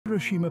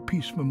Hiroshima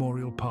Peace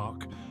Memorial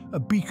Park, a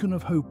beacon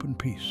of hope and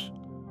peace.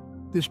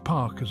 This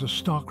park is a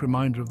stark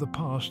reminder of the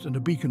past and a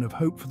beacon of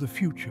hope for the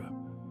future.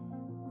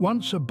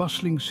 Once a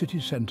bustling city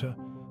centre,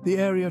 the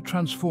area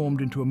transformed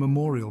into a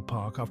memorial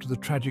park after the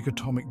tragic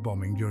atomic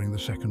bombing during the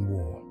Second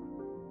War.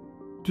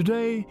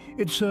 Today,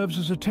 it serves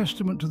as a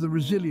testament to the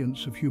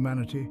resilience of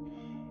humanity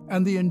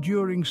and the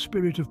enduring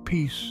spirit of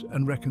peace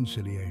and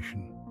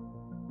reconciliation.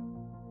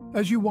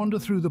 As you wander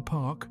through the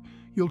park,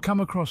 you'll come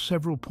across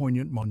several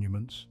poignant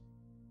monuments.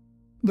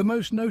 The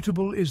most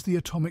notable is the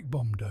Atomic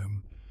Bomb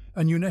Dome,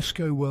 a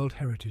UNESCO World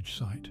Heritage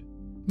Site.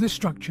 This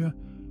structure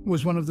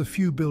was one of the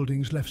few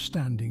buildings left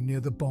standing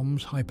near the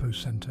bomb's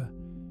hypocenter,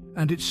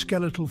 and its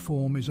skeletal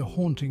form is a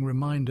haunting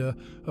reminder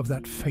of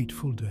that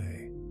fateful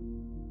day.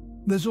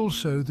 There's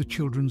also the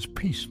Children's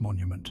Peace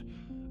Monument,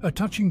 a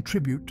touching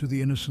tribute to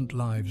the innocent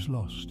lives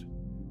lost.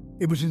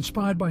 It was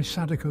inspired by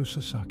Sadako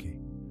Sasaki,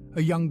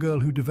 a young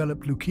girl who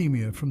developed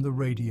leukemia from the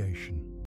radiation.